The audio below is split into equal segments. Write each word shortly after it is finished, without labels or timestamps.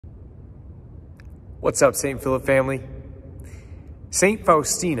What's up, St. Philip family? St.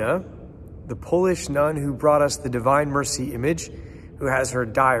 Faustina, the Polish nun who brought us the Divine Mercy image, who has her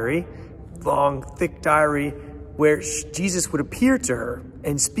diary, long, thick diary, where Jesus would appear to her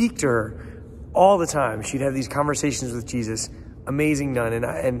and speak to her all the time. She'd have these conversations with Jesus. Amazing nun and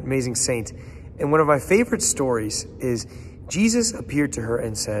amazing saint. And one of my favorite stories is Jesus appeared to her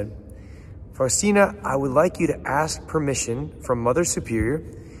and said, "Faustina, I would like you to ask permission from Mother Superior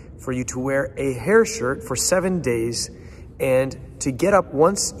for you to wear a hair shirt for 7 days and to get up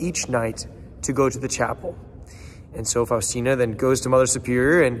once each night to go to the chapel." And so Faustina then goes to Mother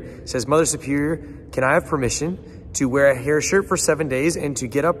Superior and says, "Mother Superior, can I have permission to wear a hair shirt for 7 days and to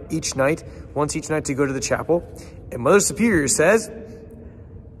get up once each night to go to the chapel?" And Mother Superior says,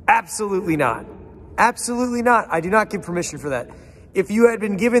 "Absolutely not. Absolutely not. I do not give permission for that. If you had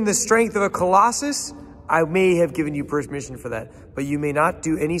been given the strength of a colossus, I may have given you permission for that, but you may not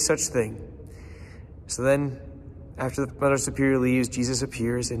do any such thing." So then, after the Mother Superior leaves, Jesus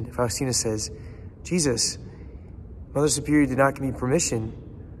appears, and Faustina says, "Jesus, Mother Superior did not give me permission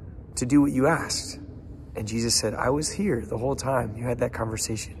to do what you asked." And Jesus said, "I was here the whole time you had that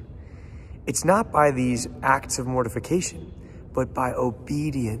conversation. It's not by these acts of mortification, but by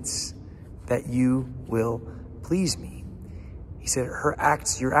obedience that you will please me." He said,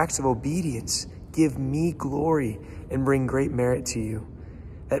 your acts of obedience give me glory and bring great merit to you.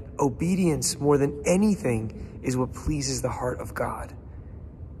 That obedience, more than anything, is what pleases the heart of God.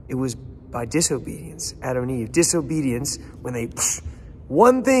 It was by disobedience, Adam and Eve. Disobedience, when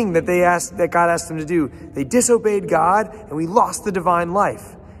one thing that God asked them to do, they disobeyed God and we lost the divine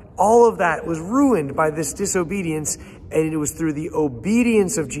life. All of that was ruined by this disobedience, and it was through the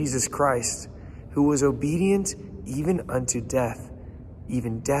obedience of Jesus Christ, who was obedient even unto death,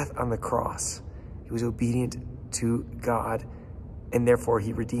 even death on the cross. He was obedient to God, and therefore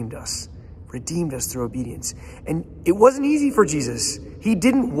he redeemed us through obedience. And it wasn't easy for Jesus. He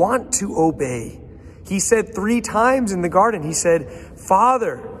didn't want to obey. He said 3 times in the garden, he said,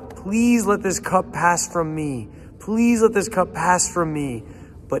 "Father, please let this cup pass from me. Please let this cup pass from me.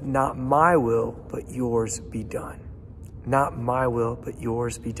 But not my will, but yours be done." Not my will, but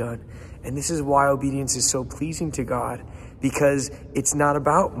yours be done. And this is why obedience is so pleasing to God, because it's not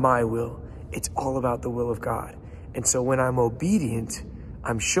about my will. It's all about the will of God. And so when I'm obedient,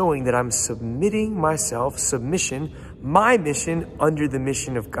 I'm showing that I'm submitting myself, my mission under the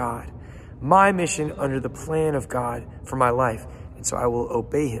mission of God, my mission under the plan of God for my life. And so I will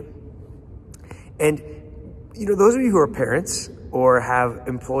obey him. And, those of you who are parents or have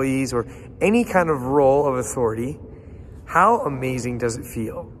employees or any kind of role of authority, how amazing does it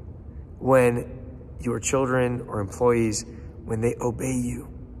feel when your children or employees, when they obey you?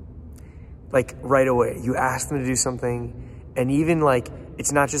 Like right away, you ask them to do something, and even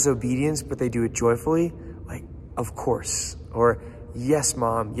it's not just obedience, but they do it joyfully, like, "Of course," or "Yes,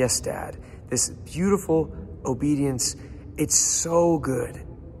 Mom, yes, Dad." This beautiful obedience, it's so good.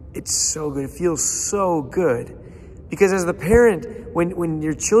 It's so good. It feels so good. Because as the parent, when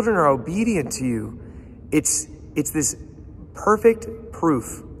your children are obedient to you, it's this perfect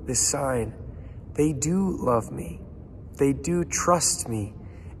proof, this sign. They do love me. They do trust me.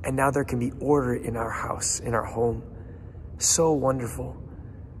 And now there can be order in our house, in our home. So wonderful.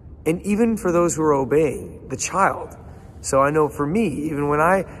 And even for those who are obeying, the child. So I know for me, even when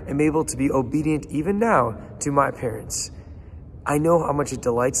I am able to be obedient even now to my parents, I know how much it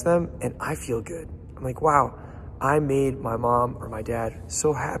delights them, and I feel good. I'm like, wow, I made my mom or my dad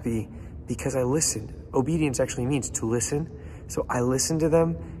so happy because I listened. Obedience actually means to listen. So I listened to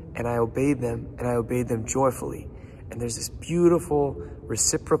them, and I obeyed them, and I obeyed them joyfully. And there's this beautiful,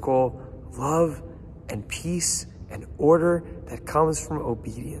 reciprocal love and peace and order that comes from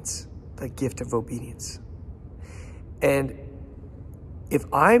obedience, the gift of obedience. And if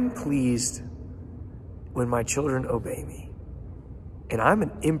I'm pleased when my children obey me, and I'm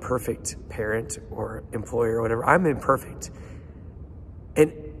an imperfect parent or employer or whatever, I'm imperfect.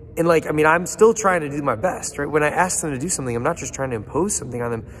 And I'm still trying to do my best, right? When I ask them to do something, I'm not just trying to impose something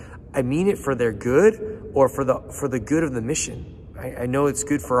on them. I mean it for their good or for the good of the mission. I know it's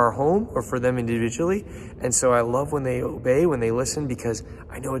good for our home or for them individually. And so I love when they obey, when they listen, because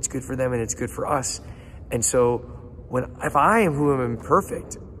I know it's good for them and it's good for us. And so if I am who am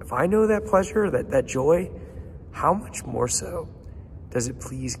imperfect, if I know that pleasure, that joy, how much more so does it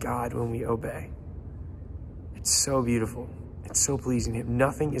please God when we obey? It's so beautiful. It's so pleasing to him.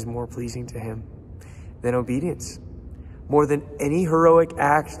 Nothing is more pleasing to him than obedience. More than any heroic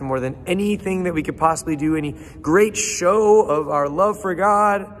act, more than anything that we could possibly do, any great show of our love for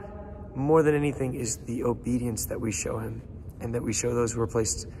God, more than anything is the obedience that we show him and that we show those who are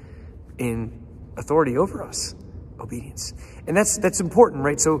placed in authority over us. Obedience. And that's important,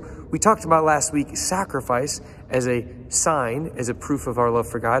 right? So we talked about last week sacrifice as a sign, as a proof of our love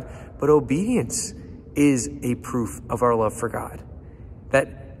for God, but obedience is a proof of our love for God.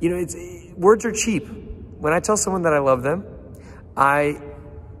 That, words are cheap. When I tell someone that I love them,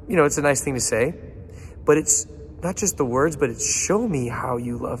 it's a nice thing to say, but it's not just the words, but it's show me how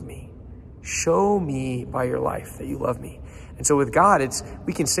you love me. Show me by your life that you love me. And so with God,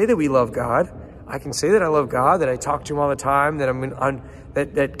 we can say that we love God. I can say that I love God, that I talk to him all the time, that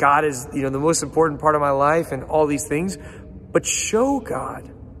that God is, the most important part of my life and all these things. But show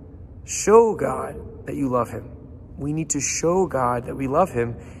God that you love him. We need to show God that we love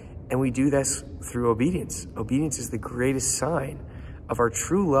him, and we do this through obedience. Obedience is the greatest sign of our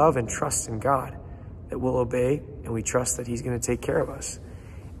true love and trust in God, that we'll obey and we trust that he's going to take care of us.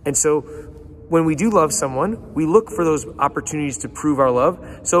 And so when we do love someone, we look for those opportunities to prove our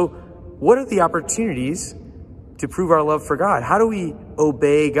love. So what are the opportunities to prove our love for God? How do we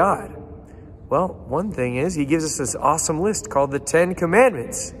obey God? Well, one thing is he gives us this awesome list called the 10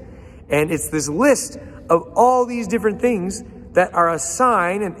 Commandments. And it's this list of all these different things that are a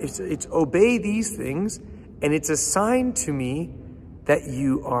sign, and it's obey these things, and it's a sign to me that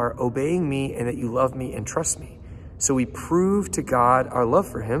you are obeying me and that you love me and trust me. So we prove to God our love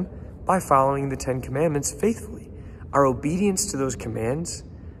for him by following the 10 Commandments faithfully. Our obedience to those commands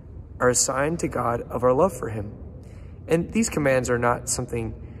are a sign to God of our love for him. And these commands are not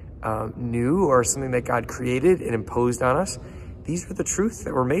something new or something that God created and imposed on us. These are the truth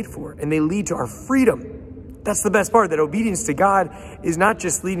that we're made for, and they lead to our freedom. That's the best part, that obedience to God is not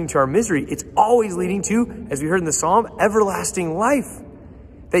just leading to our misery. It's always leading to, as we heard in the Psalm, everlasting life.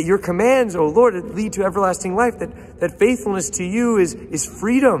 That your commands, oh Lord, lead to everlasting life. That faithfulness to you is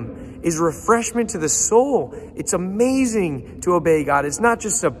freedom, is refreshment to the soul. It's amazing to obey God. It's not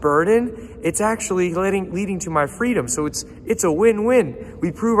just a burden. It's actually leading to my freedom. So it's a win-win.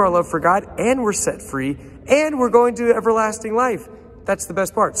 We prove our love for God, and we're set free, and we're going to everlasting life. That's the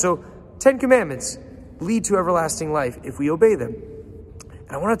best part. So 10 Commandments lead to everlasting life if we obey them.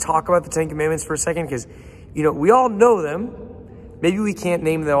 And I want to talk about the 10 Commandments for a second because, we all know them. Maybe we can't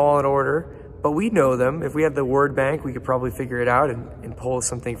name them all in order, but we know them. If we have the word bank, we could probably figure it out and pull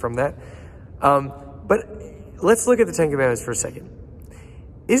something from that. But let's look at the 10 Commandments for a second.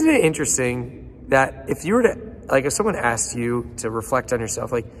 Isn't it interesting that if someone asked you to reflect on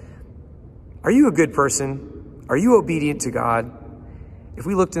yourself, are you a good person? Are you obedient to God? If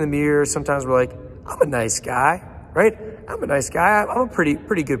we looked in the mirror, sometimes we're like, I'm a nice guy, right? I'm a nice guy. I'm a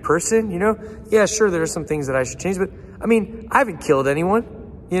pretty good person, Yeah, sure, there are some things that I should change, but I haven't killed anyone,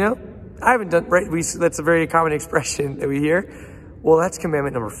 I haven't done, right? That's a very common expression that we hear. Well, that's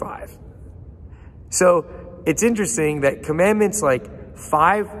commandment number 5. So it's interesting that commandments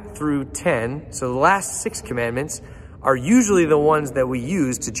 5 through 10, so the last 6 commandments, are usually the ones that we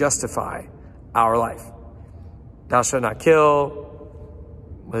use to justify our life. Thou shalt not kill,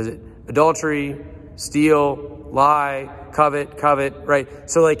 adultery, steal, lie, covet, right?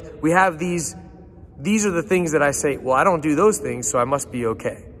 So we have these are the things that I say, well, I don't do those things, so I must be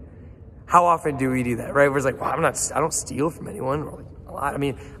okay. How often do we do that, right? We're well, I don't steal from anyone. Or a lot.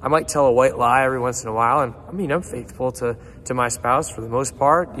 I might tell a white lie every once in a while, and I'm faithful to my spouse for the most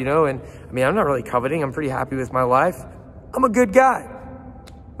part, and I'm not really coveting. I'm pretty happy with my life. I'm a good guy.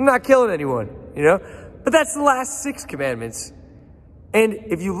 I'm not killing anyone, But that's the last 6 commandments. And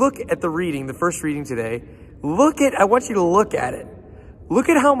if you look at the first reading today, I want you to look at it. Look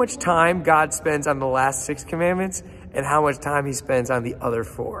at how much time God spends on the last 6 commandments and how much time he spends on the other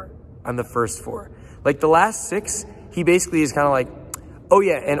 4, on the first 4. The last 6, he basically is kind of oh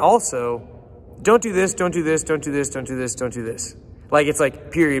yeah, and also, don't do this, don't do this, don't do this, don't do this, don't do this. It's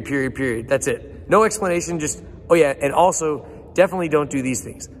period, period, period. That's it. No explanation, just, oh yeah, and also, definitely don't do these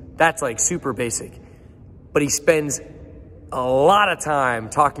things. That's super basic. But he spends a lot of time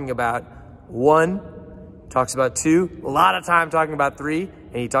talking about 1, talks about 2, a lot of time talking about 3,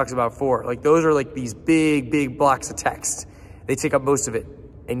 and he talks about 4. Those are these big blocks of text. They take up most of it.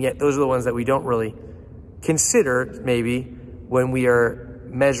 And yet those are the ones that we don't really consider maybe when we are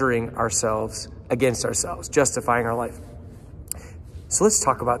measuring ourselves against ourselves, justifying our life. So let's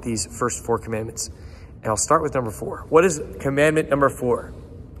talk about these first 4 commandments. And I'll start with number 4. What is commandment number 4?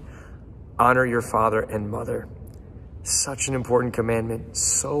 Honor your father and mother. Such an important commandment,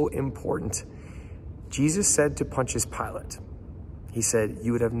 so important. Jesus said to Pontius Pilate, he said,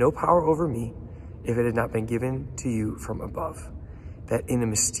 you would have no power over me if it had not been given to you from above. That in a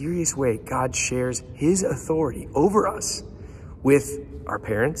mysterious way, God shares his authority over us with our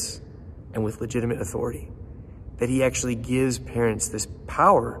parents and with legitimate authority. That he actually gives parents this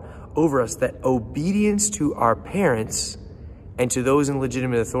power over us, that obedience to our parents and to those in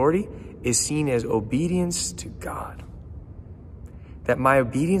legitimate authority is seen as obedience to God. That my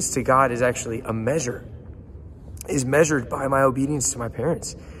obedience to God is actually is measured by my obedience to my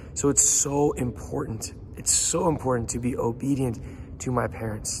parents. So it's so important. It's so important to be obedient to my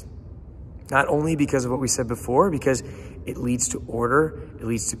parents. Not only because of what we said before, because it leads to order, it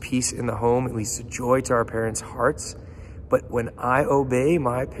leads to peace in the home, it leads to joy to our parents' hearts. But when I obey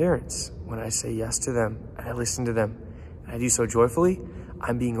my parents, when I say yes to them, and I listen to them, and I do so joyfully,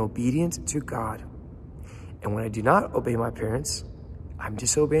 I'm being obedient to God. And when I do not obey my parents, I'm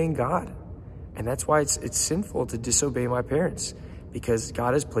disobeying God. And that's why it's sinful to disobey my parents, because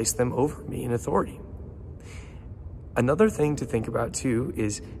God has placed them over me in authority. Another thing to think about too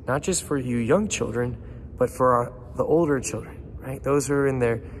is not just for you young children, but for the older children, right? Those who are in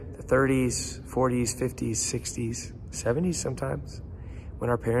their 30s, 40s, 50s, 60s, 70s sometimes, when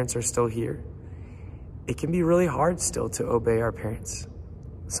our parents are still here. It can be really hard still to obey our parents.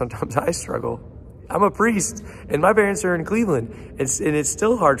 Sometimes I struggle. I'm a priest, and my parents are in Cleveland, and it's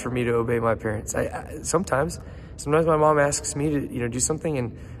still hard for me to obey my parents. Sometimes my mom asks me to do something,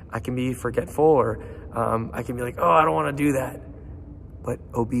 and I can be forgetful, or I can be like, oh, I don't want to do that. But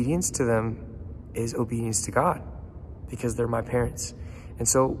obedience to them is obedience to God, because they're my parents. And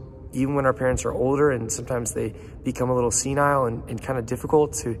so even when our parents are older and sometimes they become a little senile and kind of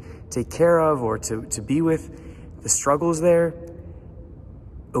difficult to take care of or to be with, the struggles there,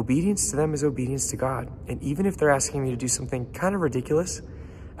 obedience to them is obedience to God. And even if they're asking me to do something kind of ridiculous,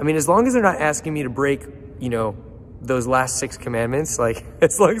 I mean, as long as they're not asking me to break, those last 6 commandments, like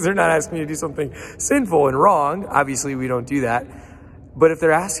as long as they're not asking me to do something sinful and wrong, obviously we don't do that. But if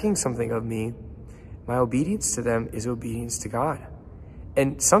they're asking something of me, my obedience to them is obedience to God.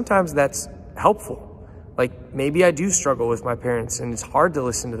 And sometimes that's helpful. Like maybe I do struggle with my parents and it's hard to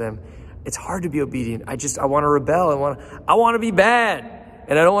listen to them. It's hard to be obedient. I want to rebel. I want to be bad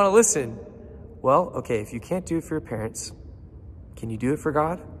and I don't want to listen. Well, okay, if you can't do it for your parents, can you do it for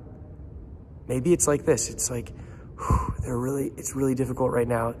God? Maybe it's like this. It's like, it's really difficult right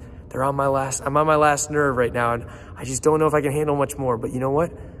now. I'm on my last nerve right now, and I just don't know if I can handle much more. But you know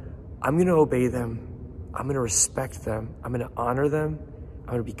what? I'm going to obey them. I'm going to respect them. I'm going to honor them. I'm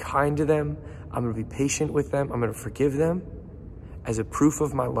going to be kind to them. I'm going to be patient with them. I'm going to forgive them as a proof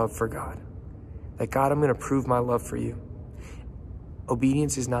of my love for God. That God, I'm going to prove my love for you.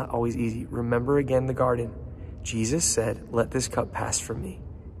 Obedience is not always easy. Remember again the garden. Jesus said, let this cup pass from me.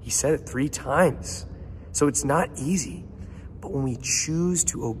 He said it 3 times. So it's not easy. But when we choose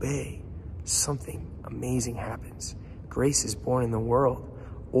to obey, something amazing happens. Grace is born in the world.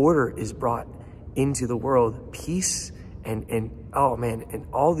 Order is brought into the world. Peace and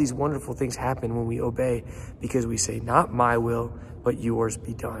all these wonderful things happen when we obey, because we say, not my will, but yours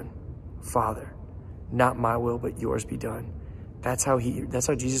be done. Father, not my will, but yours be done. That's how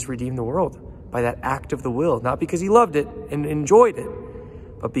Jesus redeemed the world, by that act of the will, not because he loved it and enjoyed it,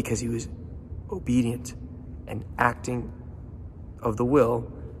 but because he was obedient and acting of the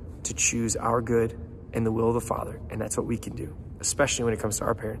will to choose our good and the will of the Father. And that's what we can do, especially when it comes to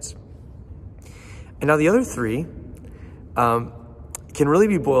our parents. And now the other 3 can really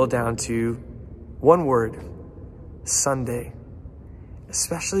be boiled down to one word: Sunday.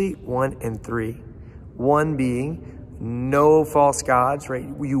 Especially 1 and 3. 1 being no false gods, right?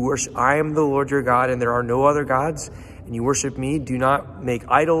 You worship, I am the Lord your God, and there are no other gods, and you worship me. Do not make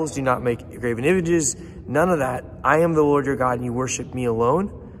idols, do not make graven images, none of that. I am the Lord your God, and you worship me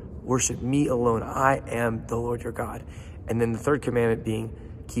alone. Worship me alone. I am the Lord your God. And then the 3rd commandment being,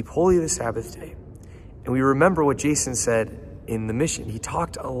 keep holy the Sabbath day. And we remember what Jason said in the mission. He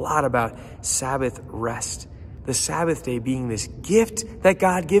talked a lot about Sabbath rest. The Sabbath day being this gift that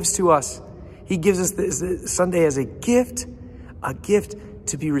God gives to us. He gives us this Sunday as a gift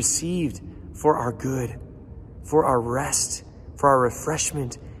to be received for our good, for our rest, for our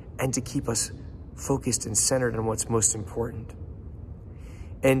refreshment, and to keep us focused and centered on what's most important.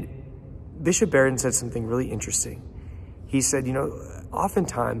 And Bishop Barron said something really interesting. He said,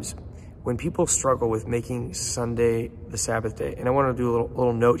 oftentimes when people struggle with making Sunday the Sabbath day, and I want to do a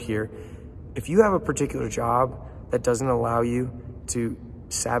little note here, if you have a particular job that doesn't allow you to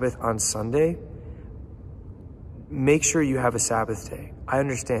Sabbath on Sunday, make sure you have a Sabbath day. I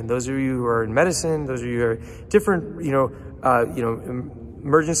understand those of you who are in medicine, those of you who are different,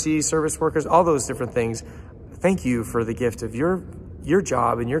 emergency service workers, all those different things. Thank you for the gift of your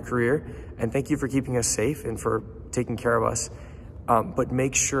job and your career, and thank you for keeping us safe and for taking care of us. But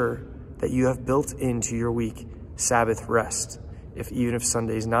make sure that you have built into your week Sabbath rest. Even if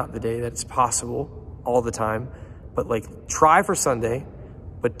Sunday is not the day that it's possible all the time, but try for Sunday,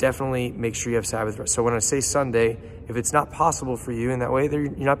 but definitely make sure you have Sabbath rest. So when I say Sunday, if it's not possible for you in that way, you're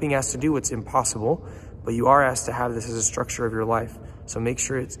not being asked to do what's impossible, but you are asked to have this as a structure of your life. So make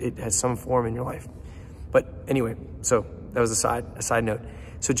sure it has some form in your life. But anyway, so that was a side note.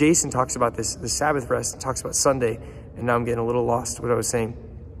 So Jason talks about the Sabbath rest, and talks about Sunday, and now I'm getting a little lost what I was saying.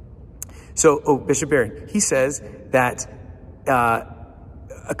 So, Bishop Aaron, he says that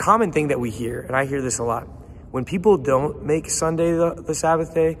a common thing that we hear, and I hear this a lot, when people don't make Sunday the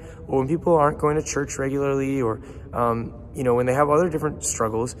Sabbath day, or when people aren't going to church regularly, or when they have other different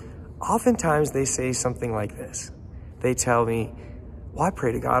struggles, oftentimes they say something like this. They tell me, well, I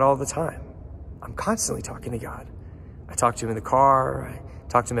pray to God all the time. I'm constantly talking to God. I talk to him in the car, I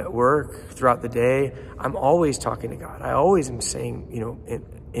talk to him at work, throughout the day. I'm always talking to God. I always am saying,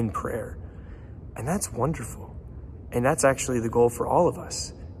 in prayer. And that's wonderful. And that's actually the goal for all of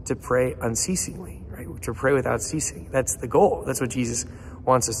us, to pray unceasingly, right? To pray without ceasing. That's the goal. That's what Jesus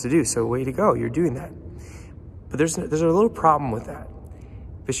wants us to do. So way to go. You're doing that. But there's a little problem with that.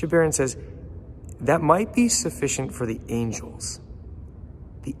 Bishop Aaron says that might be sufficient for the angels.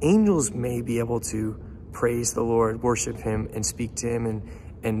 The angels may be able to praise the Lord, worship him, and speak to him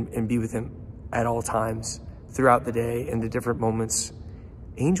and be with him at all times throughout the day and the different moments.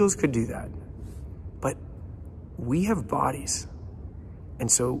 Angels could do that. But we have bodies.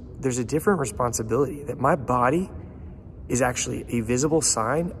 And so there's a different responsibility, that my body is actually a visible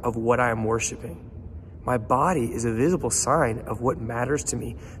sign of what I am worshiping. My body is a visible sign of what matters to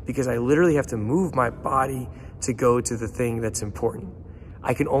me, because I literally have to move my body to go to the thing that's important.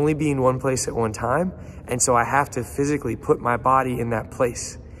 I can only be in one place at one time, and so I have to physically put my body in that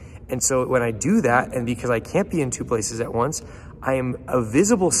place. And so when I do that, and because I can't be in two places at once, I am a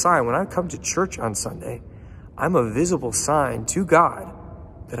visible sign. When I come to church on Sunday, I'm a visible sign to God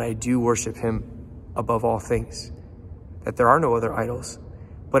that I do worship him above all things, that there are no other idols.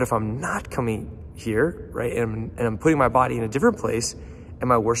 But if I'm not coming here, right, and I'm putting my body in a different place,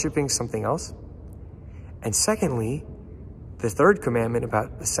 am I worshiping something else? And secondly, the third commandment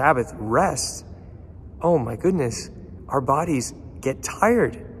about the Sabbath rest, oh my goodness, our bodies get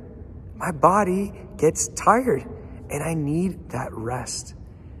tired. My body gets tired, and I need that rest.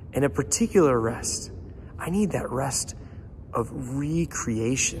 And a particular rest, I need that rest of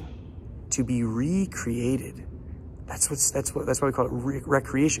recreation, to be recreated. That's why we call it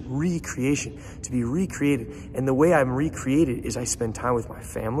recreation, to be recreated. And the way I'm recreated is I spend time with my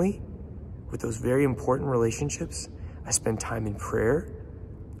family, with those very important relationships. I spend time in prayer.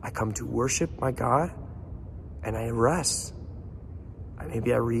 I come to worship my God, and I rest.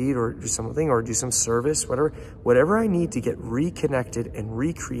 Maybe I read or do something or do some service, whatever I need to get reconnected and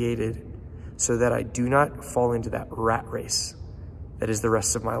recreated, so that I do not fall into that rat race that is the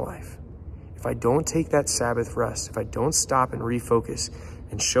rest of my life. If I don't take that Sabbath rest, if I don't stop and refocus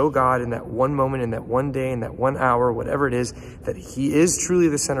and show God in that one moment, in that one day, in that 1 hour, whatever it is, that he is truly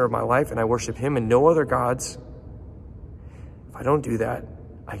the center of my life and I worship him and no other gods, if I don't do that,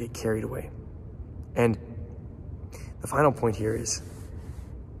 I get carried away. And the final point here is,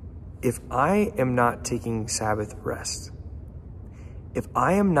 if I am not taking Sabbath rest, if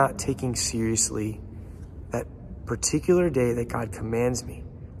I am not taking seriously that particular day that God commands me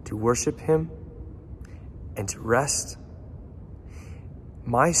to worship him and to rest,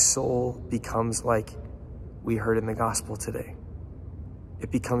 my soul becomes like we heard in the gospel today. It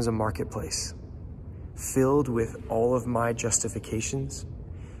becomes a marketplace filled with all of my justifications,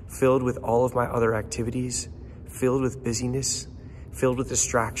 filled with all of my other activities, filled with busyness, filled with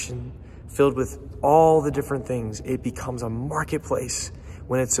distraction, filled with all the different things. It becomes a marketplace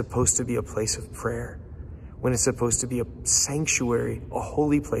when it's supposed to be a place of prayer, when it's supposed to be a sanctuary, a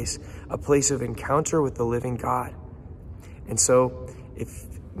holy place, a place of encounter with the living God. And so if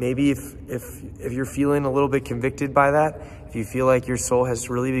you're feeling a little bit convicted by that, if you feel like your soul has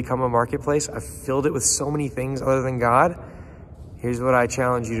really become a marketplace, I've filled it with so many things other than God, here's what I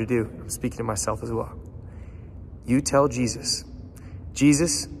challenge you to do. I'm speaking to myself as well. You tell Jesus,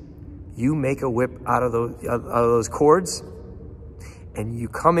 Jesus, you make a whip out of those cords, and you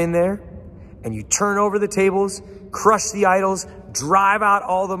come in there and you turn over the tables, crush the idols, drive out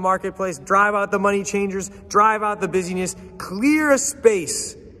all the marketplace, drive out the money changers, drive out the busyness, clear a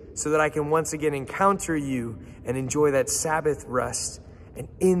space so that I can once again encounter you and enjoy that Sabbath rest. And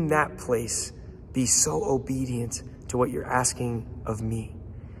in that place, be so obedient to what you're asking of me.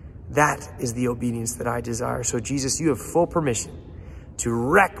 That is the obedience that I desire. So Jesus, you have full permission to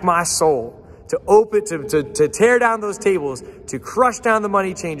wreck my soul, to tear down those tables, to crush down the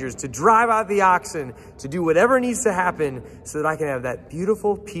money changers, to drive out the oxen, to do whatever needs to happen so that I can have that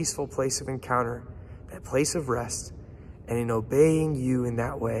beautiful, peaceful place of encounter, that place of rest, And in obeying you in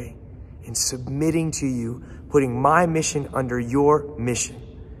that way, in submitting to you, putting my mission under your mission,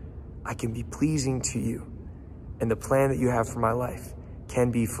 I can be pleasing to you. And the plan that you have for my life can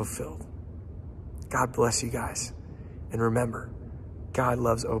be fulfilled. God bless you guys. And remember, God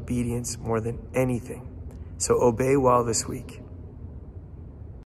loves obedience more than anything. So obey well this week.